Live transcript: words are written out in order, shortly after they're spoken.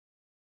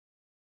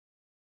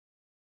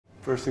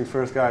First things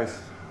first, guys.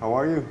 How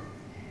are you?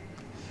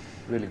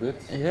 Really good.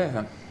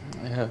 Yeah,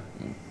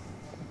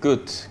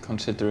 good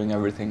considering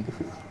everything.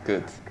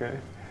 Good. Okay,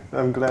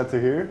 I'm glad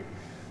to hear.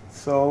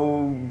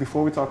 So,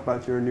 before we talk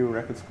about your new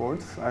record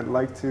sports, I'd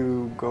like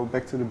to go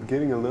back to the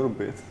beginning a little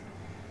bit.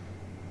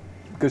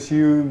 Because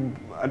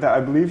I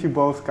believe you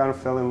both kind of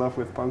fell in love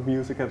with punk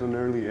music at an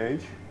early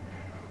age.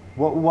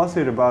 What was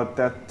it about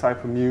that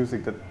type of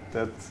music,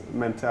 that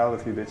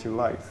mentality that you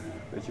liked,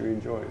 that you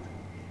enjoyed?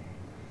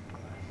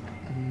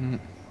 I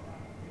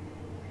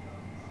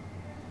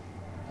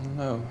don't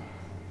know.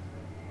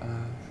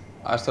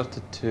 I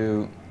started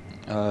to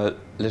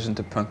listen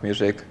to punk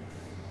music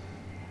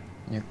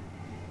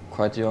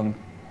quite young,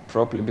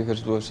 probably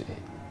because it was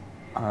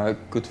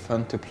good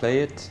fun to play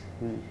it.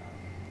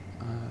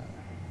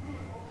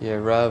 Yeah,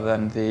 rather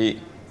than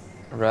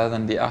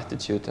the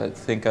attitude. I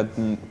think I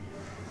didn't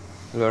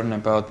learn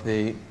about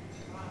the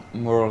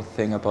moral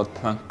thing about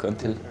punk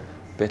until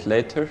a bit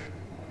later.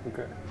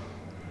 Okay.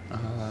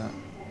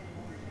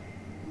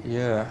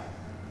 Yeah,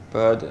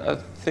 but I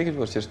think it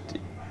was just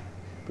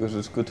because it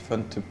was good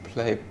fun to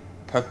play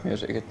punk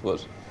music. It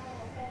was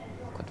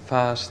quite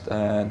fast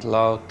and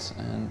loud,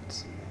 and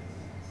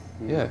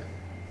yeah,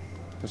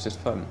 it was just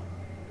fun.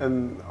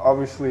 And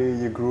obviously,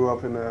 you grew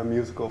up in a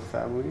musical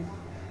family.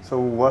 So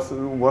was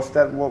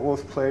that what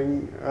was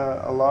playing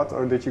a lot,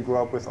 or did you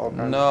grow up with all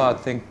kinds? No, I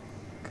think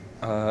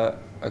I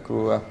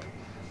grew up.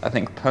 I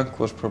think punk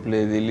was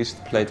probably the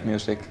least played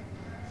music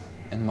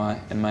in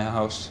my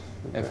house.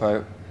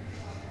 Okay.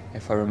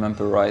 If I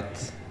remember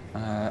right,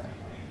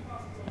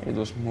 it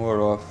was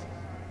more of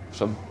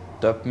some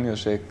dub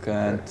music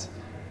and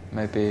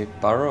maybe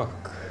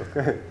baroque.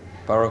 Okay.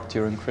 Baroque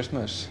during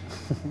Christmas.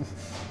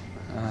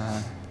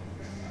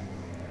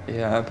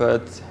 Yeah,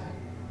 but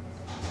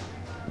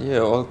yeah,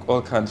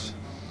 all kinds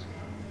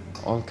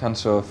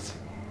of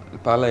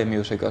ballet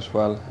music as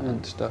well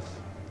and stuff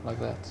like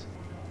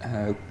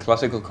that.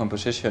 Classical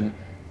composition.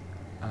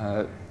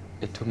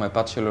 It took my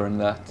bachelor in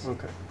that.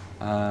 Okay.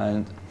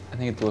 And I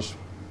think it was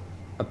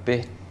a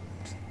bit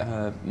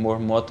more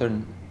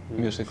modern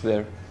music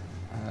there.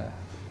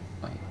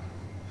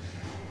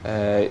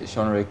 A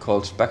genre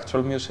called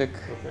spectral music.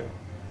 Okay.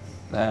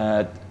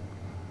 That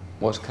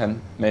was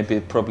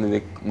probably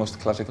the most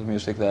classical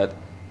music that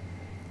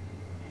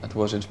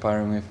was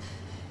inspiring me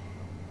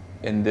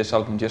in this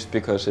album, just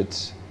because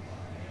it's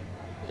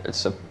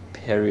a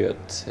period.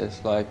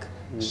 It's like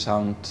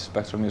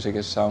spectral music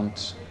is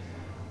sounds.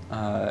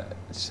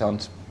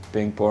 Sounds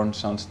being born,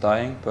 sounds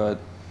dying, but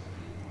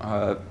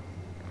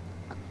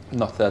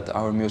not that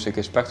our music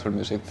is spectral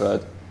music,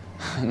 but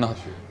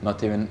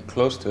not even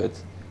close to it.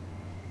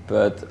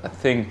 But I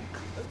think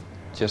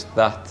just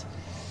that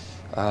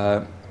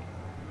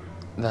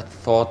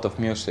thought of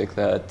music,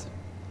 that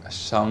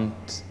sound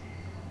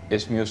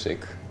is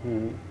music,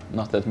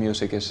 not that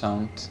music is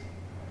sound,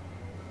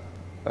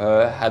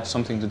 had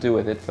something to do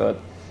with it. But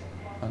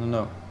I don't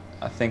know.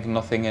 I think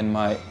nothing in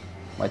my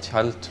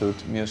childhood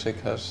music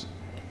has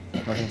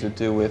nothing to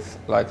do with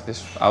like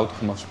this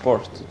outcome of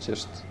sport. It's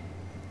just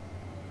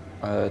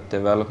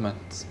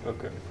development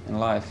in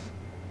life.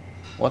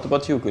 What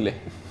about you, Gulli?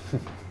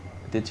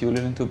 Did you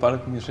listen to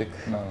baroque music?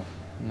 No.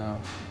 No.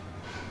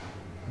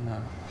 No.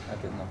 I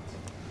did not.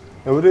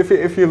 No, but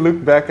if you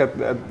look back at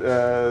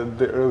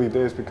the early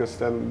days, because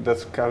then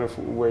that's kind of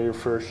where you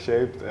first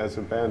shaped as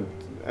a band,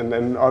 and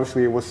then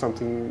obviously it was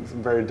something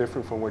very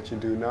different from what you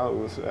do now. It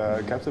was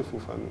Captain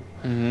Fufanu.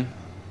 Mm-hmm.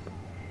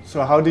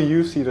 So how do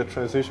you see the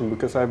transition?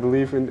 Because I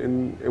believe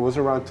it was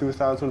around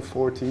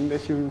 2014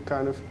 that you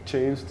kind of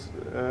changed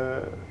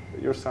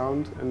your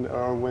sound and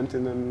went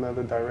in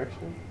another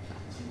direction.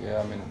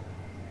 Yeah, I mean,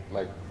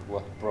 like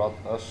what brought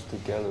us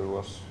together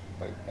was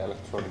like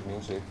electronic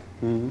music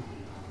in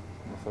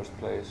the first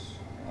place,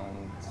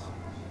 and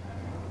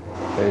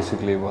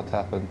basically what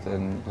happened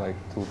in like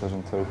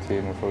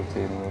 2013 or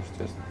 14 was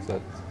just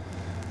that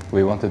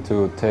we wanted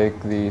to take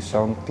the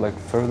sound like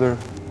further,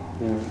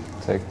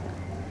 take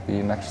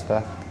the next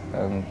step,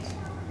 and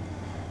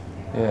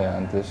yeah,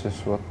 and this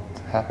is what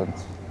happened.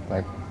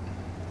 Like,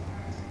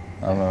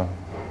 I don't know,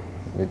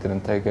 we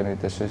didn't take any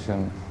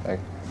decision like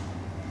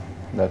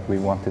that we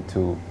wanted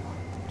to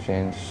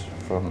change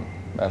from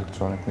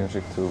electronic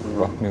music to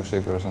rock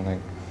music or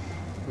something.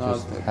 No,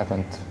 just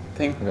happened.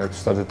 We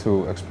started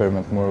to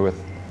experiment more with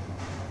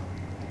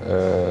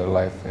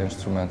live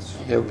instruments.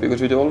 Yeah,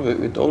 because we'd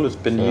always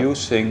been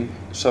using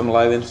some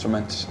live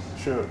instruments.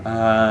 Sure.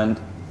 And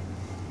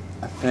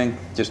I think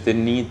just the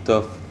need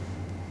of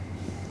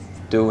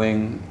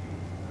doing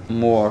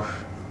more,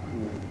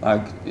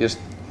 like just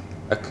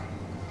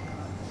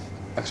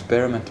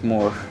experiment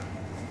more.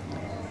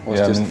 Was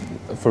yeah, just I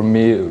mean, for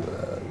me,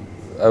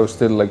 I was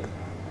still like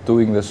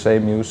doing the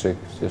same music,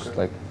 just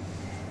like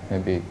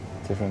maybe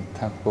different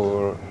tempo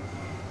or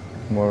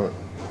more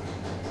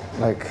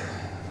like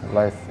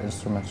live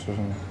instruments or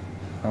something.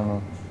 I don't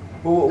know.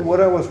 Well, what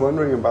I was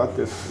wondering about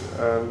this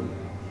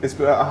is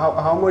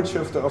how much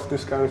of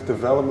this kind of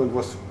development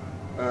was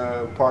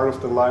part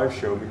of the live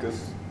show,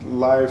 because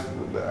live,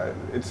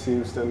 it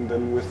seems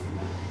then with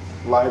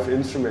live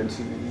instruments,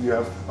 you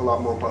have a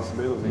lot more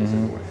possibilities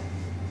in a way.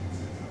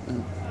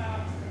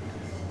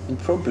 And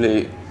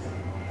probably,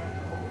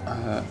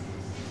 I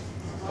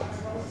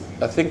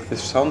think the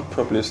sound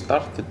probably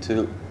started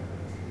to,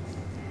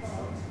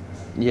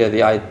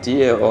 the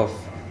idea of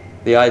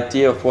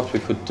what we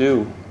could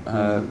do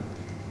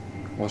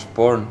was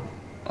born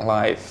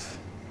live,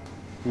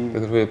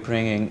 because we were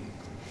bringing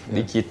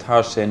the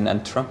guitars in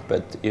and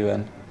trumpet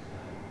even,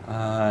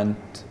 and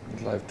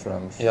live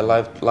drums. Yeah,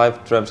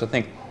 live drums. I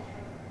think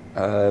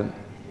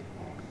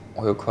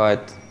we were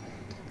quite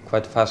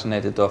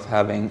fascinated of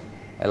having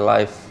a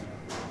live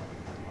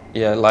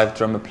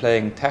drummer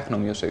playing techno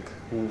music.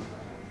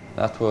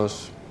 That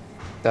was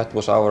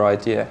our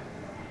idea,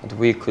 that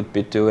we could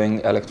be doing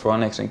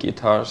electronics and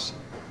guitars,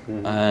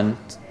 and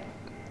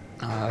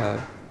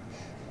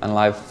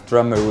live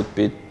drummer would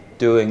be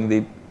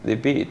doing the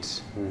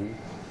beats,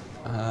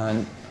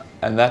 and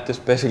that is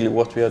basically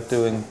what we are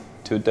doing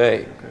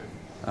today.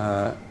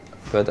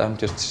 But I'm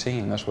just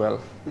singing as well.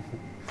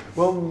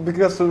 Well,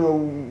 because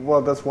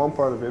that's one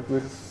part of it.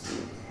 Because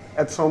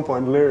at some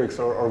point, lyrics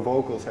or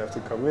vocals have to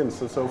come in.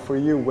 So for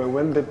you,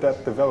 when did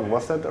that develop?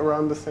 Was that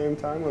around the same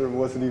time, or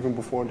was it even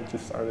before that you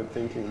started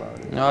thinking about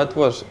it? No, it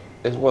was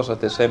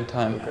at the same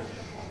time.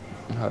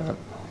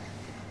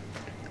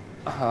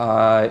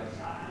 Okay.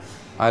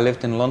 I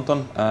lived in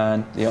London,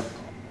 and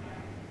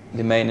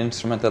the main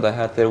instrument that I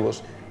had there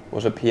was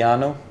a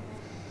piano,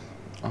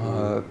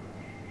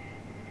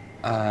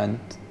 and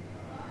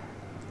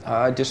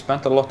I just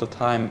spent a lot of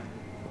time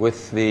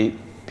with the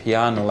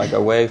piano, like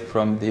away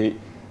from the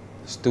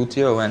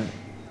studio and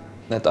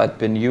that I'd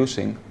been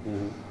using,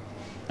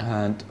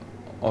 and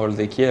all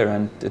the gear,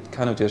 and it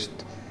kind of just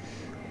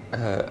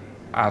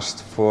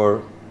asked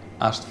for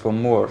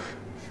more.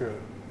 Sure.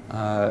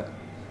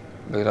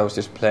 Because I was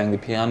just playing the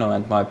piano,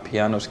 and my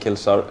piano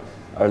skills are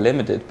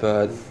limited,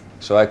 but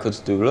so I could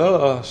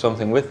do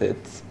something with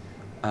it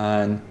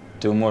and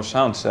do more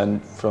sounds,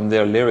 and from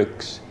there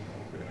lyrics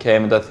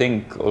came. And I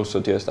think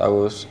also just I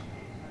was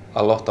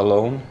a lot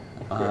alone,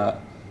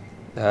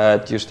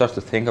 that you start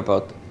to think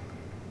about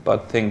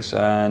things,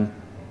 and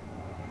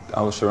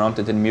I was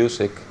surrounded in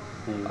music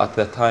at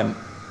that time,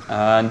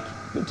 and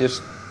it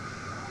just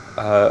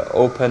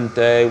opened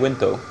a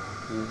window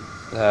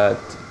that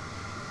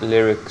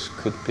lyrics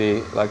could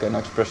be like an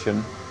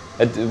expression.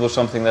 It was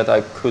something that I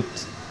could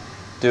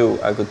do.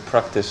 I could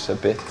practice a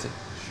bit.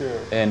 Sure.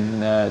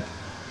 And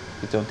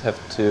you don't have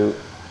to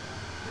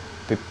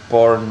be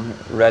born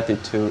ready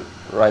to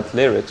write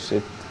lyrics.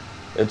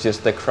 It's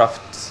just a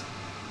craft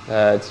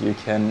that you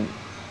can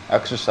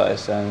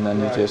exercise, and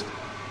then you just,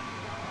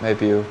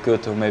 maybe you're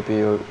good, or maybe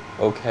you're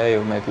okay,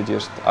 or maybe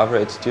just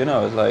average. Do you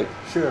know? It's like,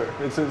 sure,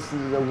 it's a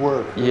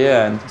work.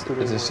 Yeah, and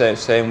it's the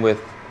same with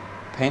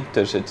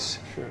painters. It's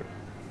sure.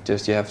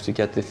 Just you have to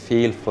get the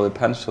feel for the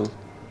pencil,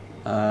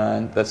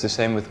 and that's the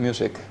same with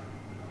music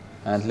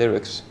and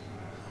lyrics.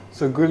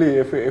 So Gulli,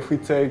 if we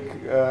take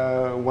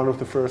one of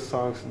the first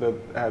songs that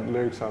had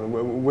lyrics on it,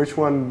 which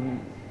one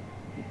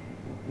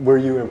were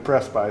you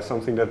impressed by?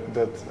 Something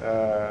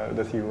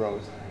that he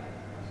wrote?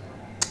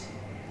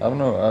 I don't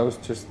know. I was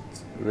just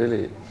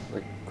really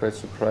quite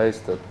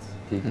surprised that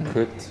he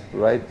could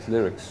write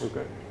lyrics.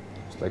 Okay.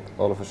 It's like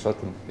all of a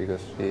sudden,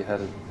 because he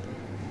hadn't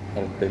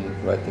been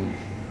writing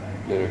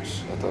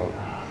lyrics at all.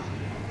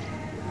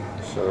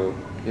 So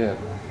yeah,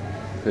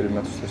 pretty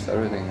much just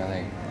everything, I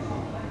think.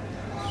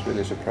 I was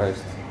really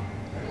surprised.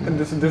 And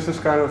this is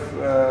kind of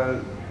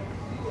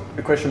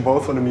a question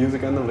both on the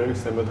music and the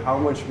lyrics, but how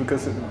much,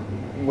 because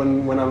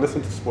when I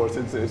listen to sports,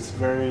 it's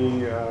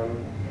very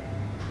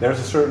there's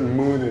a certain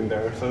mood in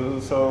there.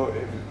 So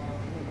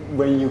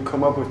when you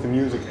come up with the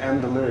music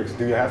and the lyrics,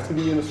 do you have to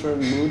be in a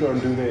certain mood, or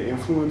do they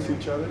influence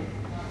each other?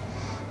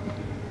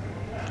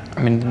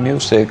 I mean, the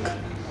music,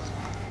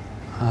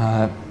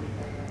 I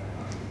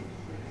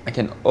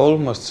can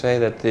almost say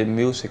that the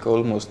music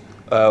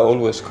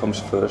always comes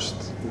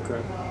first.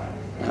 Okay.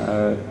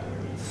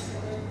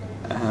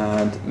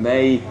 And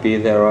maybe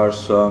there are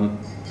some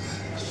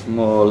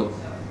small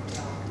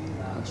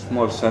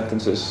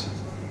sentences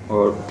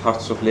or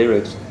parts of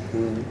lyrics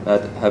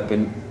that have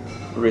been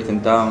written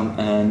down,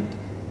 and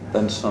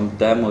then some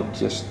demo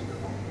just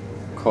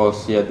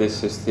calls,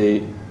 this is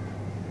the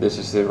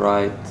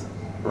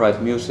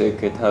right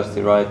music, it has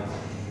the right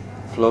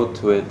flow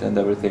to it and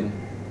everything.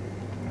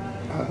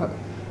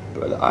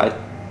 But I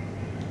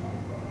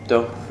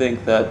don't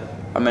think that,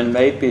 I mean,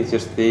 maybe it's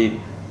just the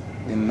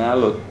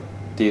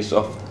melodies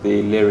of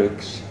the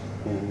lyrics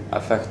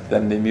affect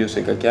then the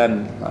music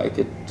again, like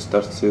it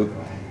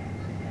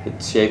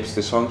shapes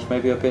the songs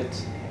maybe a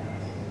bit,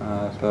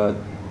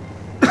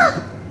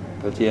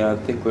 but yeah, I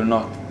think we're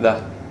not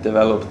that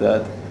developed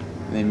that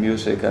the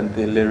music and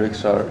the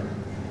lyrics are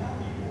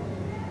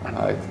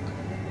like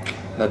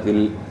that.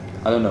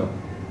 I don't know.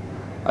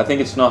 I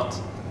think it's not.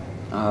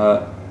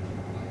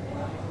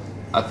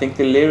 I think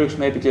the lyrics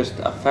maybe just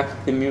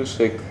affect the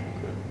music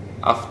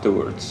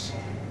afterwards.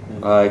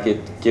 Like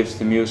it gives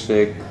the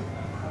music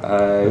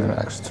an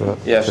extra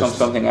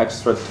something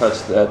extra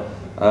touch, that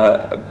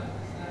a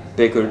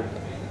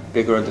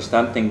bigger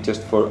understanding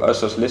just for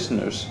us as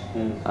listeners.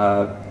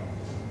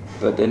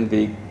 But in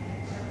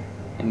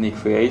the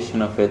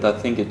creation of it, I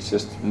think it's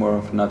just more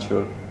of a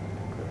natural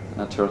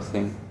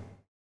thing.